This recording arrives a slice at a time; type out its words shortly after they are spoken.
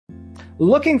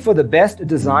Looking for the best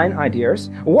design ideas?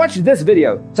 Watch this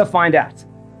video to find out.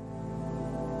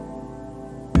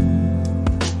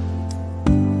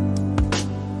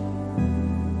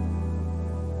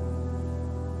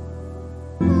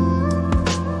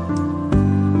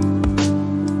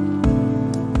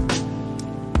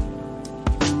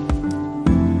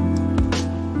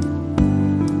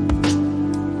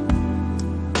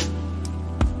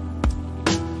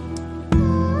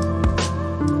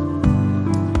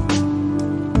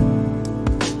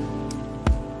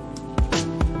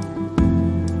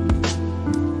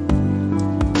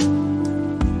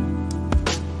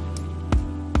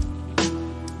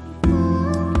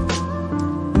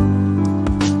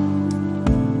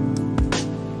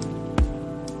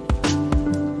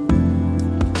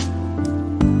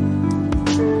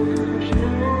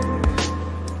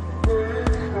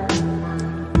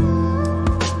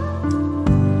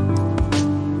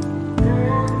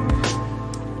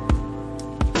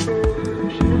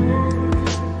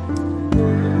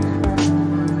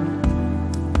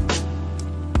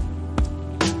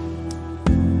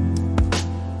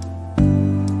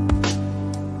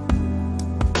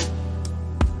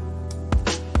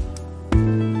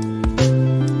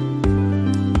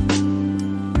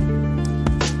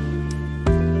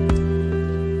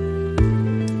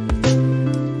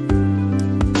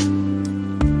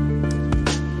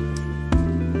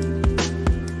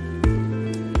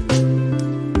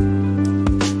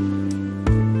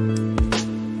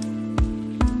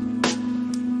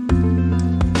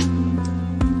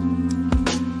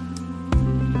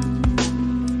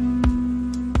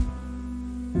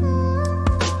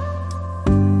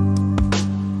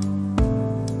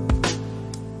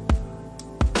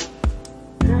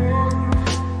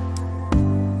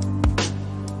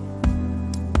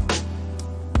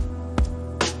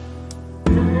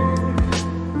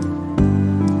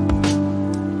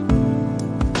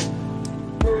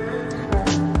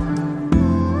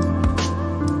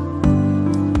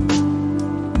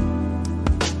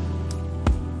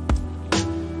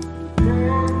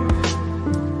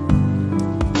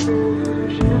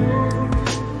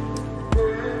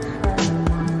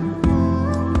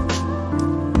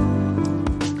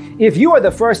 If you are the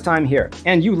first time here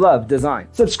and you love design,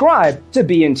 subscribe to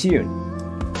Be in Tune.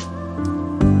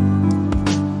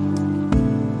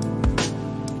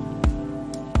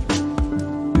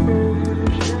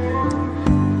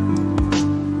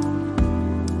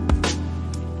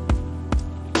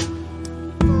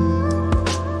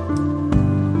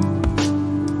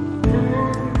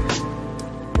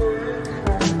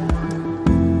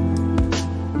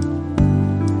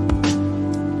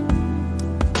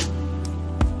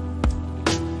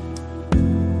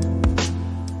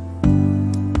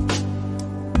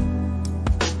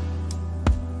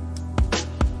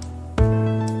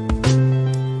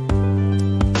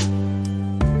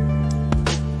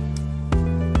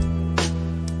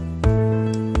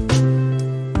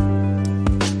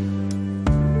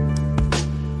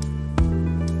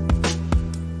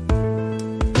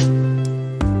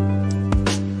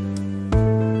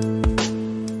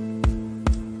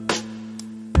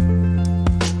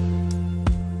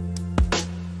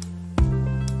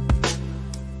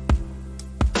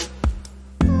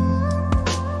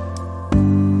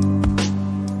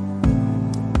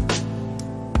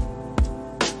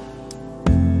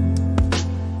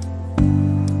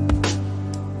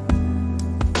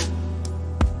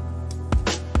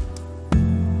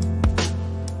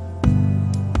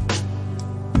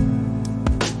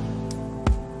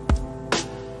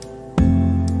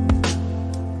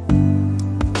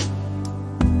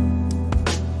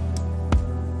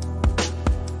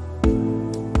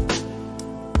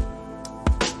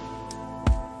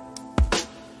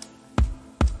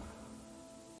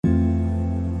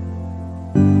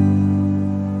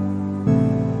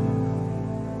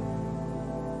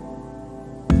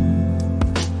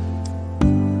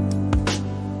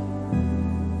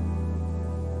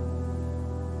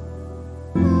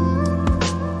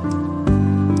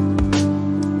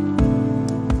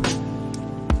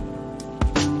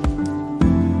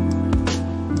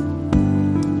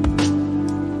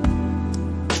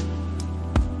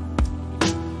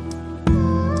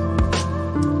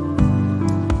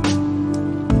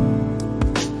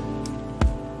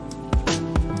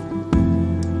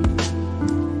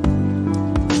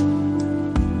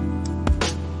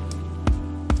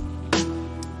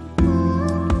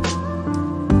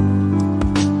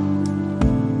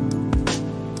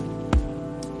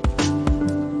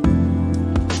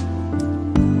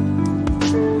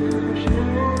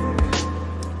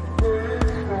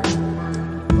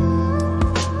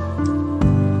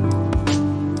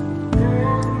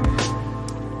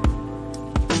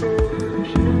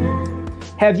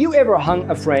 Have you ever hung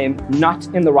a frame not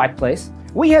in the right place?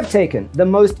 We have taken the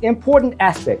most important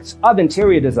aspects of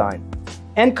interior design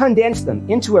and condensed them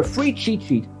into a free cheat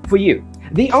sheet for you.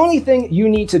 The only thing you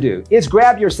need to do is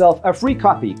grab yourself a free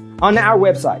copy on our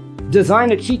website,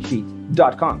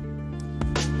 designercheatsheet.com.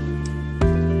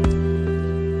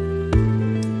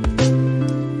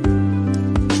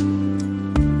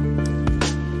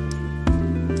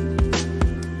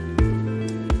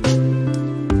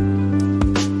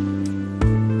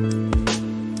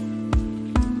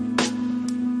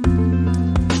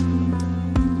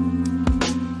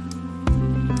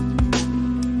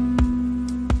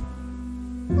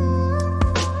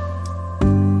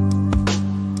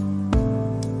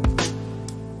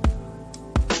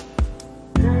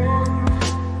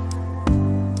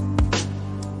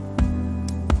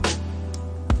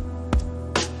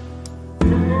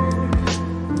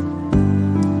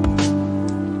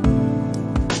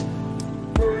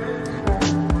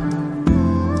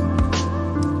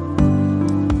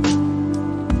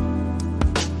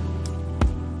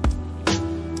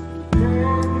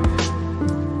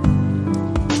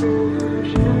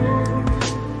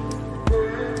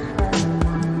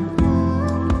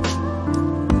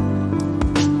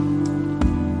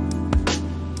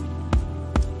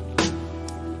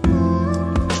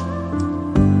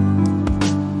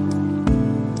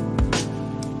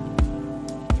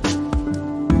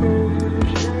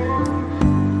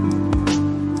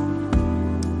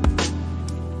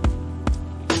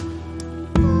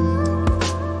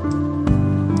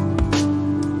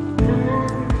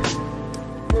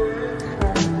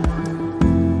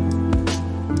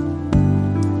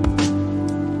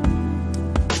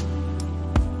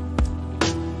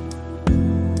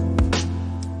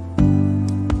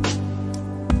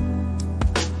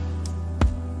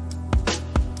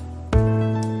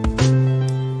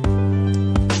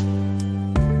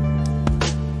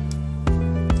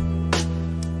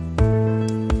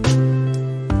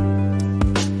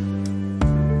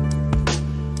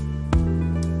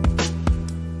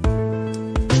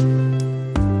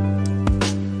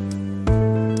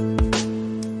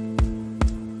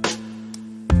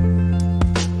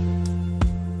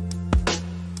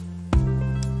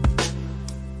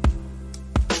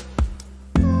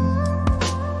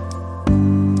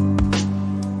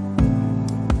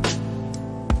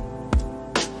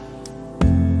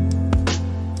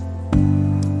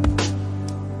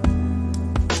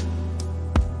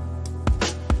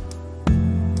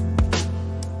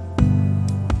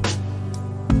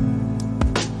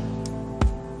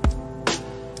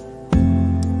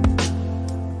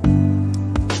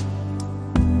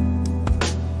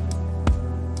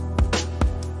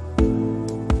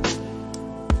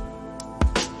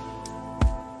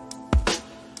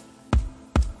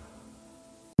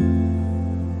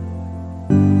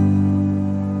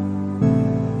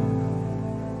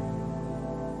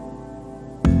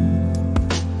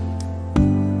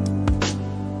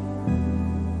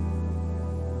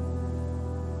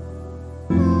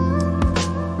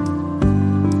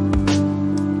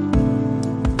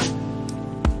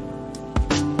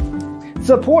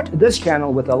 Support this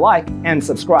channel with a like and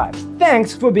subscribe.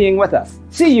 Thanks for being with us.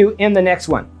 See you in the next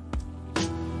one.